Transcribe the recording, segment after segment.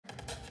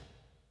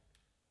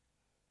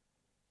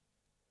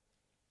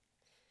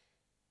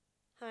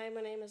Hi,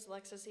 my name is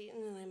Alexis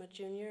Eaton, and I'm a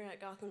junior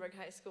at Gothenburg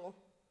High School.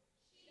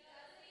 She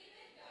doesn't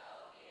even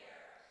go here.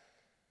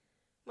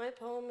 My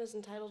poem is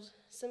entitled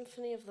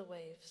Symphony of the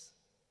Waves.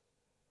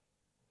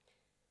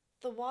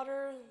 The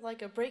water,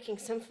 like a breaking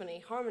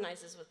symphony,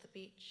 harmonizes with the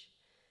beach,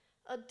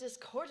 a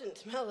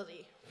discordant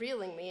melody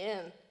reeling me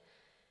in.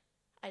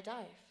 I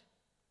dive.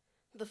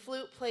 The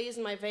flute plays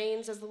in my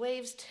veins as the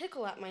waves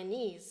tickle at my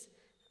knees.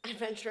 I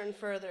venture in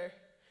further,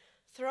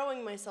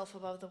 throwing myself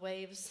above the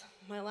waves.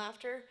 My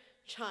laughter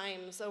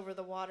chimes over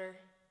the water.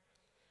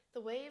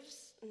 The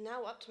waves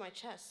now up to my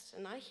chest,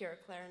 and I hear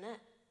a clarinet,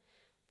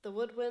 the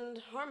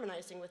woodwind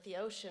harmonizing with the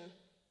ocean.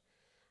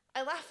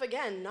 I laugh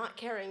again, not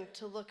caring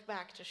to look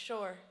back to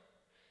shore.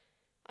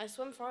 I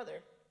swim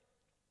farther,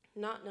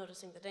 not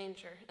noticing the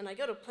danger, and I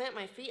go to plant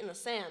my feet in the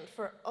sand,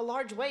 for a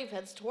large wave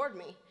heads toward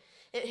me.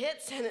 It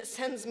hits and it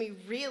sends me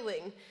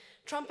reeling.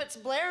 Trumpets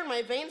blare in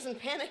my veins in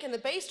panic, and the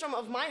bass drum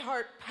of my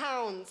heart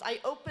pounds. I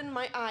open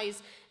my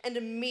eyes and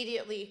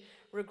immediately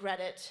regret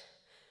it.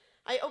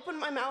 I open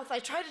my mouth, I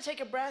try to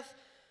take a breath,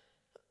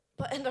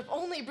 but end up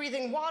only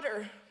breathing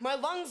water. My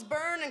lungs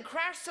burn and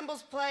crash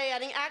cymbals play,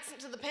 adding accent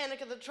to the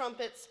panic of the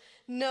trumpets.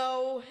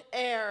 No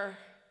air.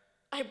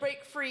 I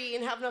break free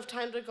and have enough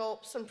time to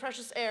gulp some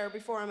precious air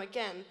before I'm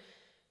again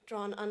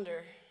drawn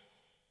under.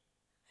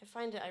 I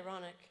find it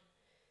ironic.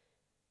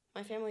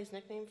 My family's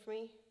nickname for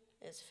me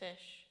is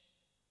Fish.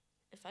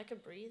 If I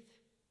could breathe,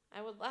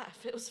 I would laugh.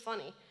 It was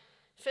funny.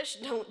 Fish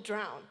don't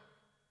drown.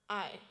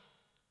 I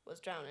was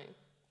drowning.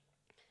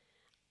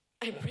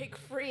 I break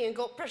free and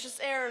gulp precious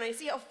air, and I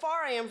see how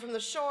far I am from the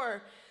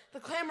shore. The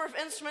clamor of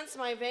instruments in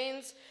my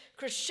veins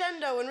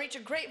crescendo and reach a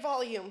great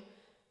volume.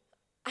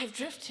 I've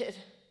drifted.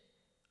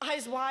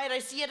 Eyes wide, I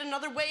see yet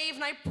another wave,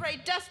 and I pray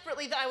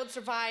desperately that I would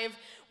survive.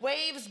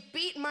 Waves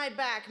beat my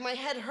back. My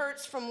head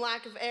hurts from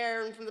lack of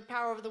air and from the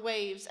power of the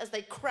waves as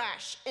they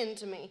crash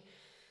into me.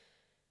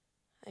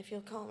 I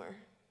feel calmer,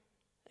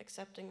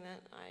 accepting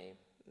that I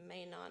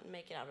may not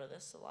make it out of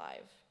this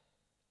alive.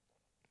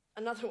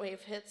 Another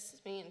wave hits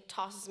me and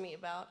tosses me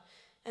about,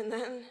 and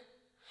then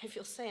I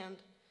feel sand.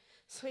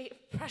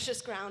 Sweet,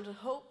 precious ground,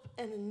 hope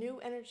and a new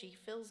energy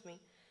fills me.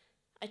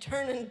 I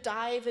turn and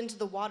dive into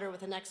the water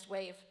with the next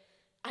wave.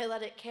 I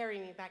let it carry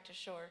me back to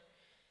shore.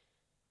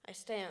 I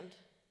stand.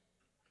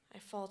 I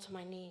fall to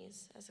my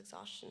knees as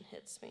exhaustion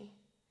hits me,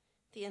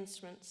 the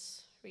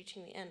instruments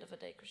reaching the end of a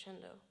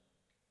decrescendo.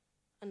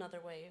 Another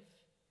wave.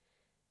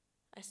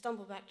 I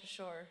stumble back to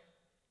shore.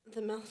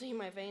 The melody in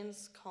my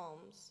veins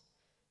calms.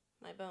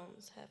 My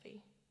bones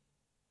heavy.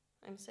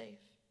 I'm safe.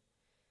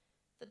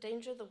 The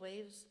danger of the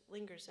waves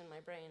lingers in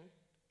my brain.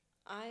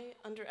 I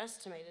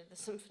underestimated the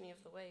symphony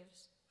of the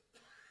waves.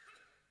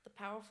 The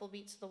powerful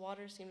beats of the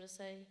water seem to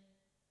say,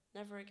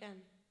 never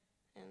again.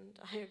 And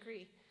I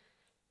agree.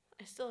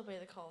 I still obey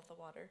the call of the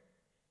water,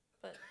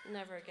 but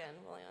never again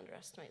will I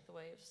underestimate the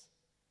waves.